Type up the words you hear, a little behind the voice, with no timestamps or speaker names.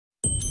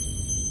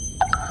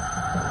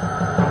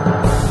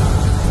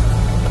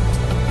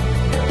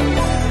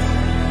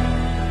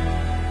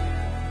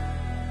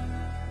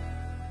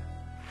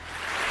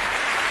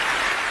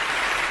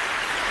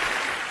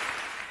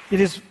It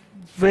is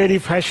very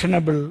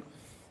fashionable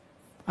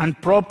and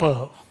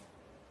proper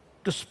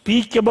to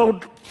speak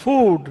about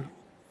food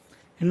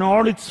in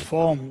all its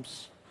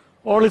forms,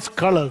 all its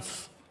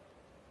colors,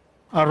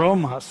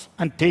 aromas,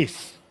 and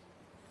tastes.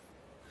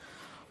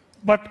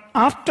 But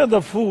after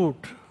the food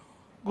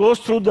goes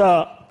through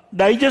the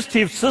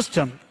digestive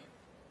system,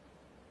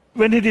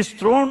 when it is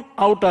thrown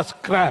out as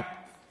scrap,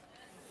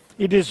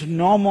 it is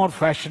no more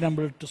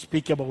fashionable to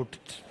speak about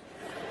it.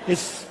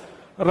 It's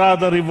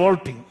rather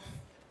revolting.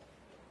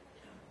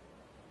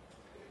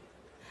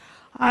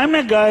 I'm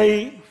a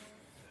guy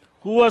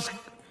who was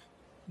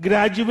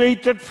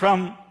graduated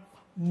from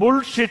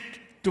bullshit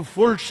to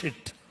full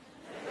shit.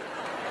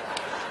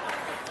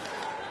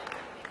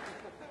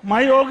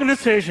 My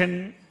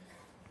organization,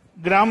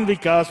 Gram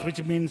Vikas,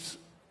 which means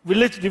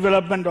Village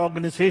Development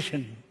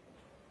Organization,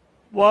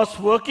 was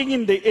working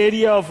in the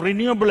area of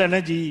renewable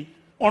energy.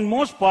 On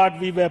most part,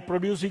 we were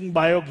producing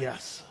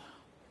biogas.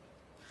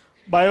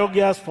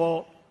 Biogas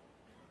for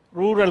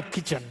rural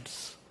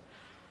kitchens.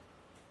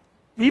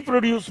 We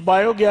produce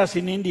biogas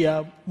in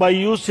India by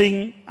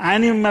using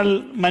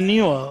animal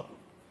manure,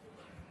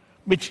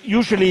 which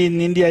usually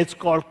in India it's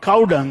called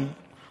cow dung,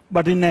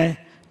 but in a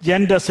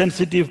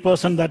gender-sensitive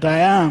person that I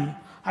am,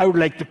 I would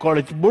like to call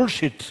it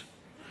bullshit.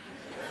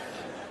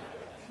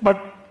 But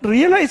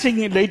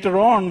realizing later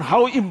on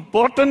how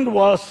important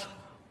was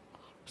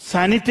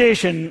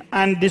sanitation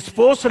and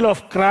disposal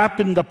of crap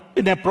in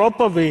a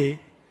proper way,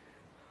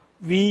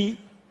 we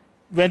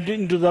went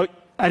into the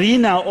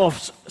arena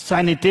of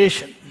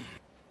sanitation.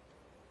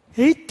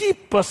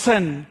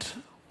 80%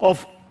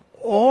 of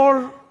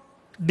all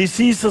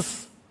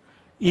diseases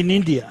in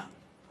India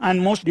and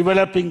most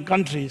developing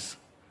countries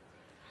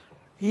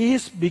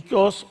is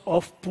because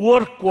of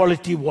poor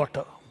quality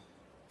water.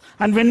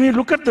 And when we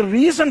look at the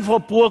reason for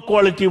poor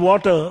quality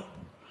water,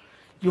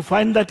 you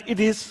find that it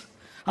is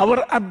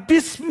our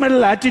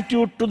abysmal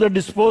attitude to the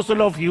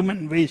disposal of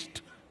human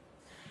waste.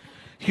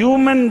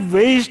 Human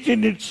waste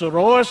in its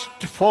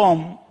rawest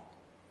form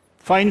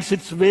finds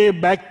its way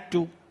back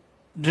to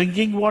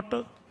drinking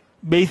water,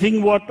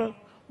 bathing water,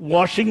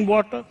 washing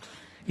water,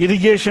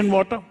 irrigation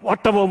water,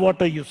 whatever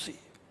water you see.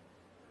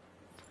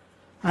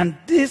 And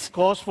this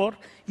calls for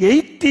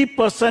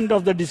 80%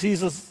 of the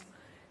diseases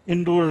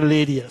in rural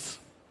areas.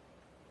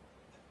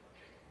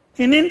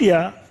 In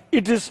India,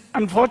 it is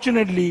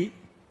unfortunately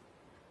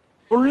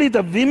only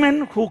the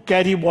women who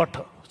carry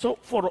water. So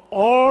for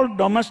all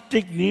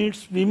domestic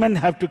needs, women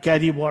have to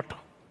carry water.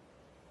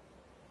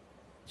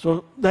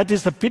 So that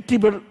is the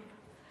pitiable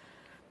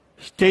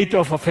state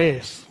of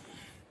affairs.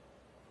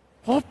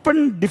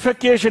 Open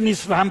defecation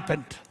is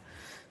rampant.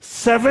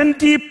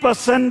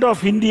 70%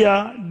 of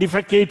India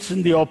defecates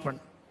in the open.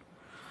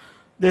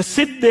 They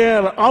sit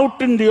there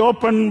out in the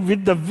open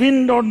with the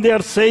wind on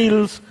their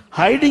sails,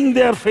 hiding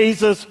their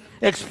faces,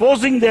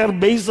 exposing their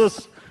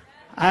bases,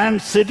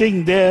 and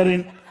sitting there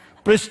in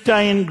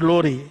pristine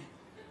glory.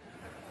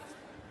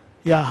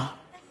 Yeah,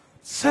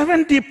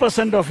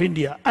 70% of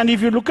India. And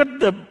if you look at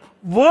the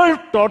world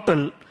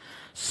total,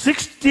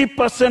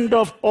 60%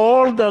 of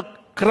all the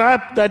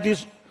crap that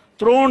is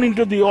thrown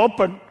into the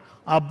open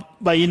are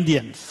by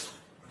Indians.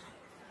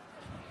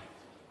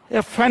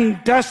 A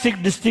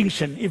fantastic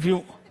distinction.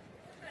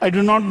 I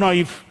do not know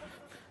if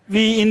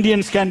we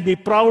Indians can be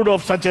proud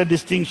of such a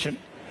distinction.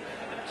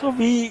 So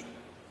we,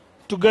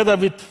 together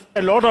with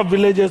a lot of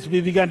villagers,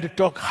 we began to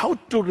talk how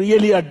to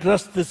really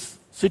address this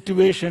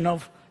situation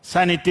of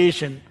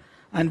sanitation.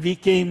 And we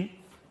came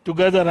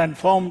together and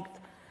formed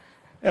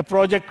a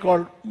project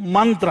called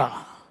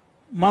Mantra.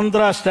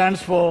 Mantra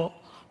stands for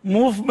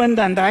Movement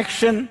and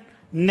Action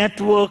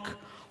Network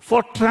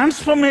for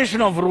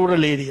Transformation of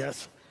Rural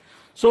Areas.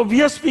 So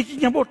we are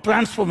speaking about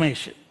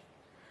transformation.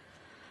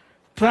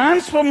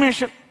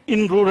 Transformation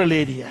in rural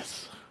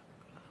areas.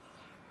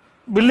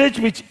 Village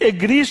which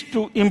agrees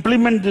to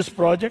implement this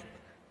project,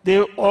 they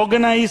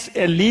organize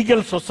a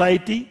legal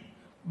society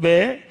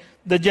where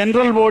the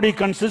general body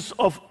consists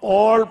of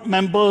all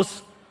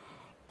members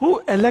who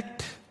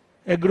elect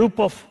a group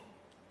of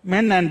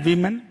men and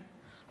women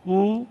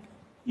who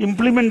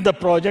implement the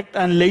project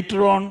and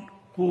later on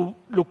who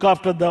look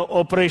after the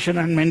operation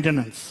and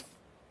maintenance.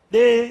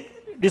 They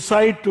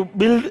decide to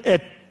build a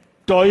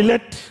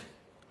toilet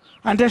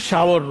and a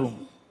shower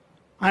room.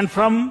 And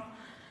from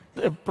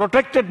a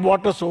protected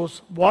water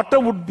source, water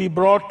would be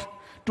brought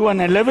to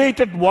an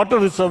elevated water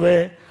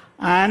reservoir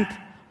and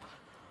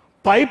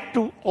piped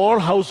to all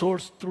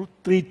households through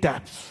 3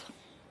 taps.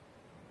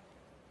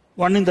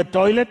 One in the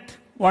toilet,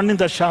 one in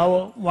the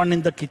shower, one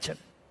in the kitchen.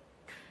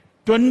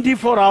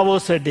 24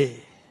 hours a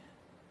day.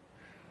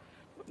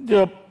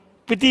 The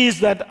pity is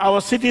that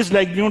our cities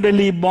like New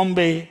Delhi,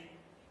 Bombay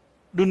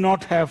do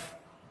not have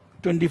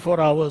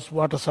 24 hours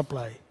water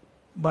supply.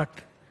 But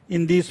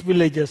in these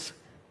villages,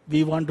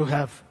 we want to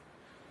have.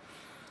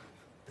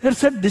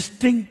 There's a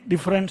distinct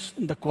difference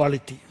in the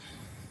quality.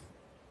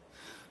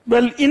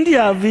 Well,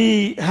 India,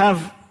 we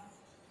have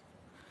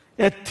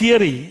a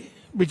theory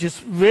which is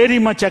very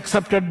much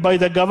accepted by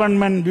the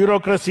government,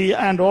 bureaucracy,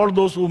 and all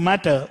those who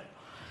matter,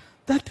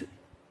 that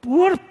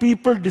poor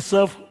people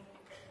deserve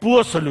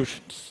poor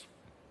solutions.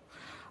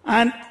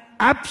 And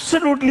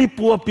absolutely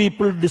poor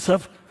people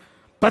deserve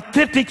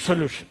pathetic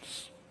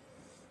solutions.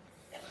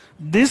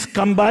 This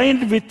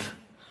combined with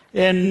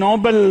a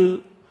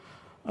Nobel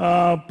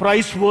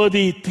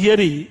Prize-worthy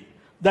theory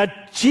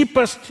that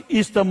cheapest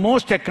is the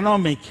most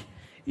economic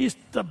is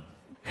the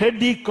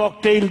heady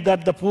cocktail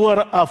that the poor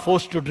are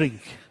forced to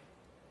drink.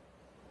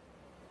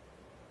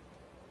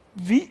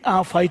 We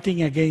are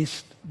fighting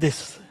against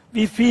this.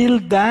 We feel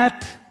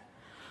that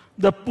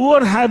the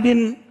poor have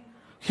been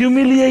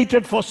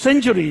humiliated for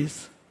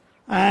centuries,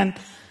 and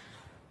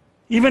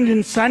even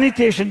in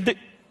sanitation,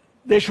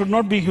 they should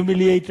not be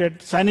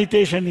humiliated.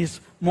 Sanitation is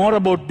more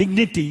about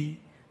dignity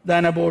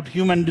than about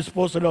human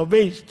disposal of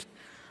waste.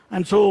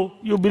 And so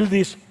you build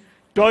these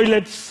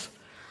toilets,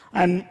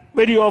 and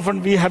very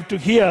often we have to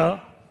hear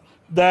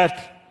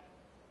that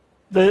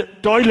the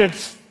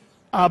toilets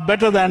are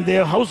better than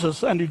their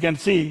houses, and you can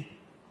see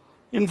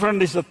in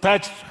front is the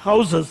thatched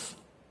houses,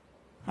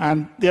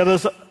 and the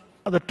others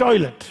are the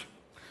toilet.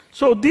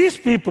 So these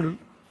people,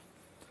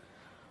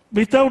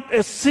 without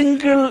a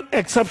single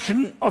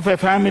exception of a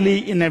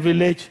family in a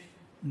village,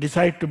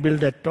 decide to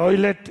build a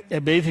toilet, a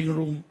bathing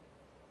room,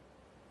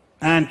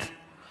 and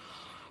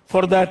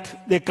for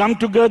that they come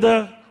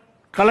together,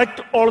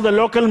 collect all the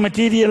local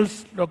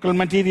materials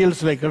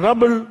like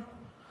rubble,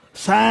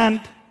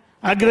 sand,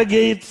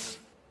 aggregates.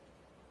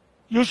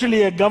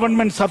 Usually a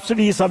government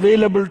subsidy is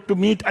available to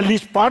meet at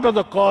least part of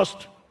the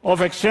cost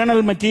of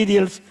external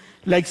materials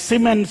like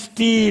cement,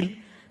 steel,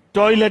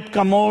 toilet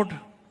commode,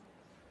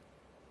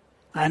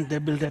 and they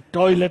build a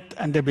toilet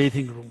and a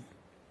bathing room.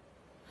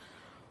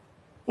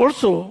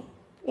 Also,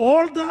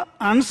 all the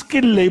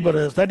unskilled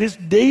laborers, that is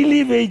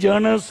daily wage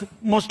earners,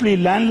 mostly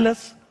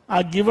landless,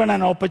 are given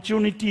an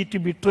opportunity to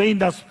be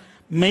trained as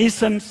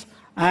masons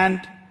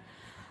and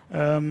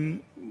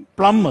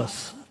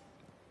plumbers.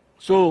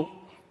 So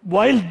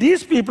while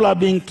these people are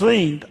being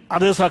trained,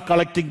 others are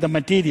collecting the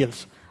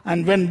materials.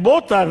 And when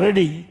both are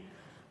ready,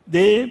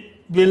 they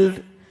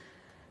build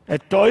a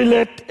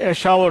toilet, a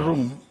shower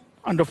room,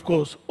 and of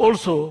course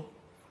also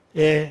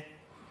a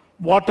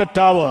water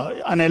tower,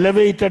 an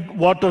elevated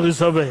water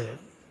reservoir.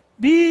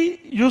 We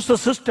use a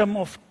system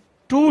of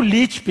 2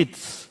 leach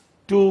pits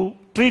to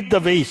treat the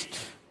waste.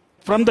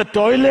 From the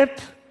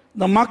toilet,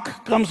 the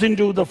muck comes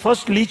into the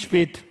first leach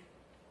pit,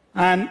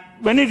 and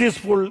when it is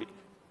full,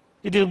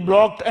 it is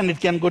blocked and it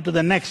can go to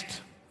the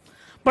next.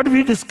 But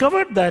we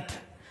discovered that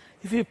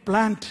if we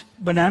plant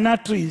banana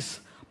trees,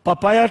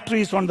 papaya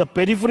trees on the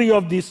periphery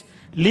of these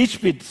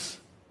leach pits,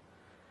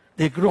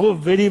 they grow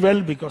very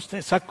well because they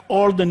suck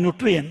all the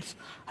nutrients,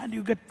 and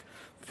you get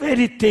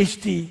very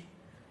tasty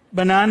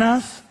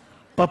bananas,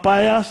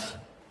 papayas.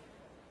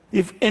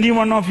 If any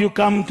one of you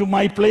come to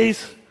my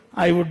place,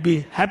 I would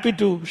be happy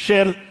to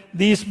share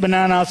these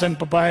bananas and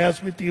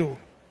papayas with you.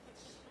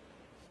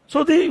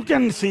 So you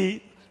can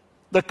see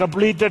the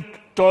completed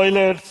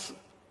toilets,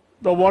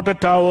 the water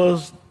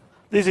towers.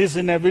 This is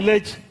in a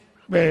village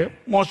where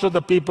most of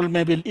the people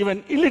may be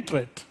even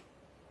illiterate.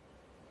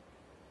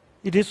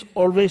 It is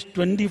always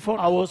 24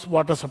 hours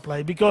water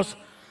supply because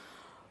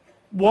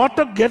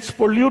water gets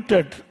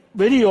polluted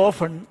very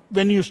often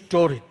when you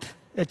store it.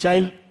 A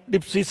child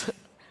dips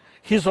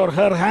his or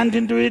her hand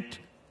into it,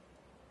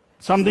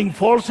 something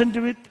falls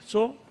into it,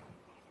 so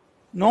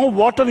no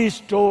water is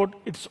stored,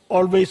 it's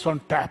always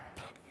on tap.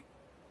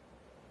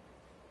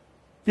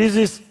 This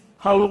is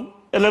how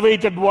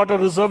elevated water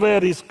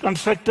reservoir is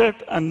constructed,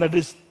 and that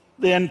is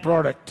the end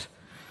product.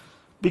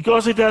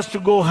 Because it has to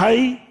go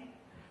high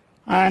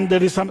and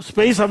there is some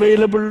space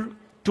available,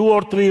 2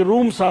 or 3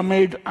 rooms are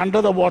made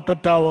under the water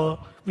tower,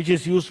 which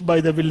is used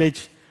by the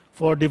village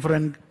for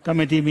different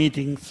committee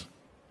meetings.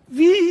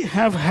 We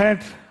have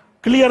had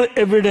clear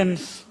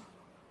evidence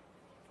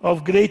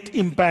of great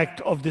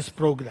impact of this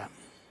program.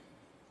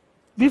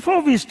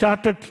 Before we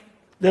started,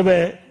 there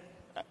were,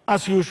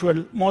 as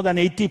usual, more than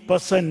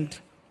 80%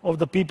 of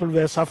the people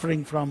were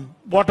suffering from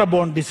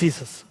waterborne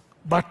diseases.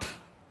 But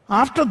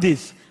after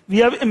this, we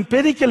have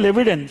empirical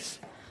evidence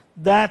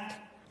that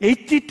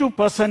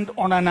 82%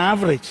 on an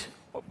average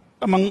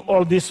among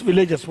all these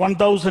villages,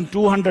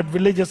 1,200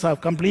 villages have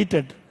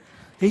completed,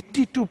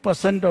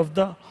 82% of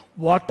the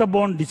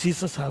waterborne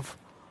diseases have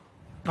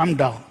come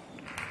down.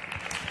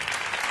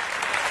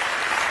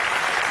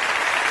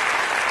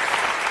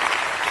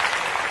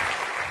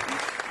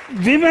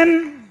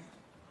 Women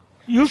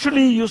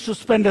usually used to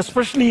spend,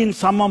 especially in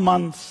summer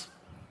months,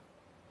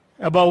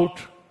 about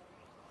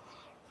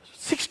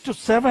 6 to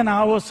 7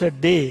 hours a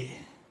day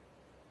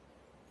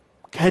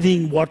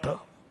carrying water.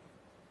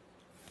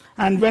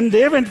 And when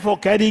they went for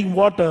carrying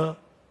water,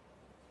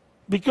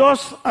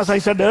 because, as I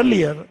said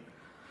earlier,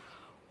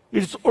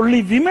 it's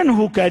only women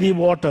who carry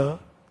water,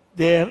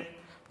 they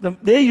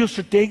used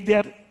to take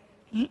their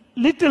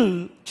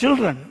little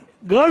children,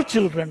 girl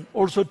children,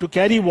 also to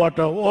carry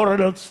water,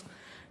 or else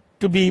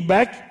to be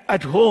back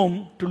at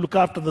home to look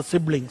after the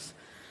siblings.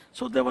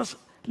 So there was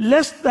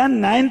less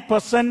than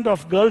 9%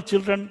 of girl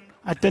children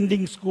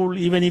attending school,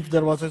 even if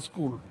there was a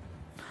school.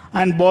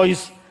 And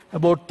boys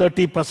about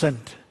 30%.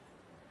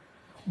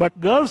 But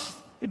girls,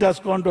 it has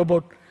gone to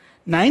about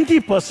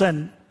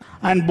 90%,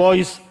 and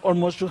boys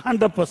almost to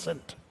 100%.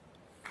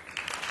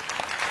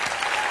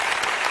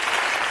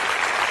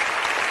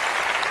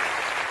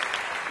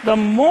 The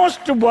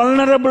most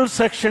vulnerable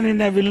section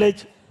in a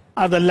village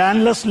are the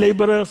landless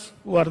laborers,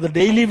 who are the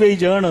daily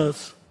wage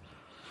earners.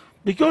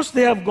 Because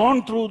they have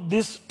gone through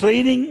this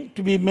training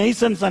to be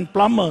masons and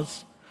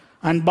plumbers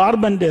and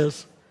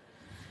barbenders,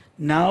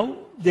 now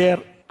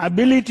their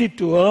ability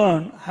to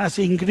earn has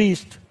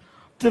increased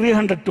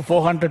 300 to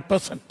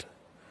 400%.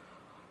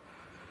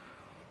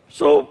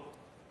 So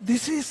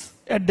this is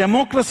a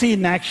democracy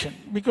in action,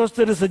 because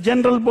there is a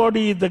general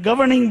body, the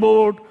governing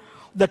board,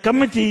 the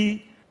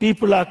committee.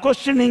 People are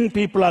questioning,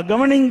 people are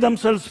governing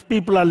themselves,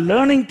 people are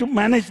learning to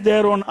manage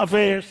their own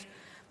affairs.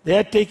 They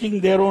are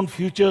taking their own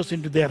futures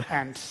into their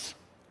hands.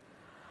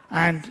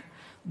 And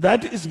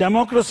that is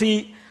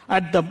democracy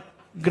at the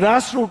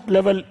grassroots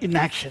level in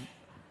action.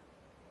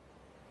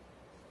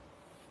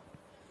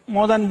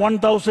 More than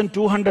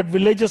 1,200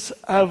 villages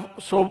have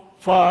so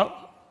far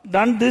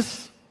done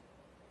this.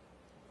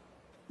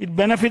 It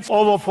benefits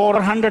over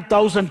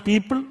 400,000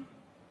 people,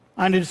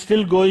 and it's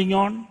still going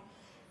on.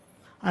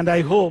 And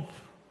I hope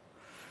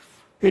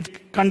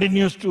it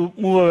continues to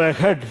move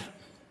ahead.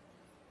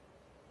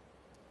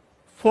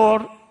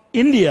 For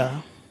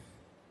India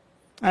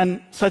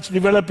and such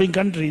developing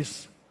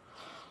countries,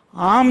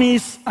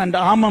 armies and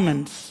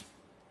armaments,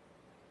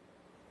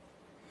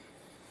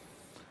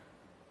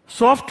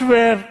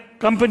 software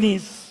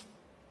companies,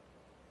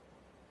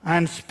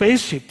 and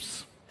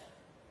spaceships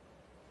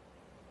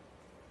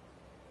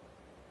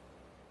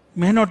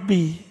may not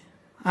be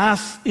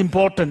as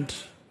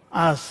important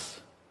as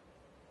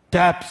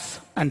taps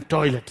and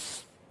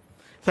toilets.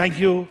 Thank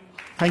you.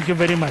 Thank you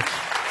very much.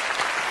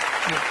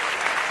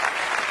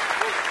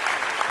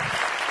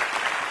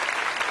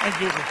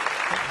 Thank you.